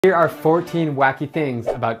Here are 14 wacky things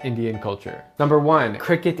about Indian culture. Number 1,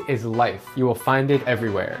 cricket is life. You will find it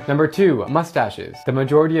everywhere. Number 2, mustaches. The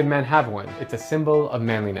majority of men have one. It's a symbol of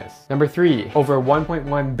manliness. Number 3, over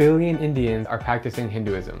 1.1 billion Indians are practicing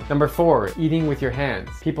Hinduism. Number 4, eating with your hands.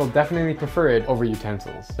 People definitely prefer it over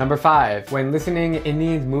utensils. Number 5, when listening,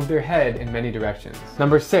 Indians move their head in many directions.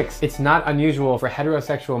 Number 6, it's not unusual for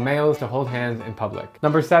heterosexual males to hold hands in public.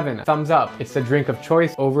 Number 7, thumbs up. It's the drink of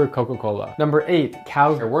choice over Coca-Cola. Number 8,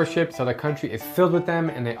 cows are worshipped, so the country is filled with them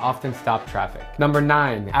and they often stop traffic. Number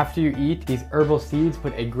 9, after you eat, these herbal seeds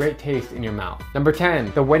put a great taste in your mouth. Number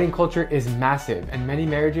 10, the wedding culture is massive and many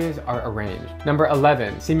marriages are arranged. Number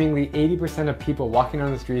 11, seemingly 80% of people walking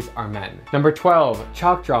on the streets are men. Number 12,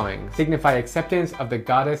 chalk drawing signify acceptance of the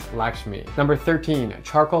goddess Lakshmi. Number 13,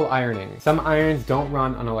 charcoal ironing. Some irons don't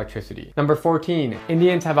run on electricity. Number 14,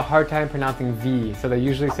 Indians have a hard time pronouncing V, so they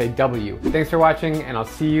usually say W. Thanks for watching and I'll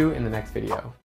see you in the next video.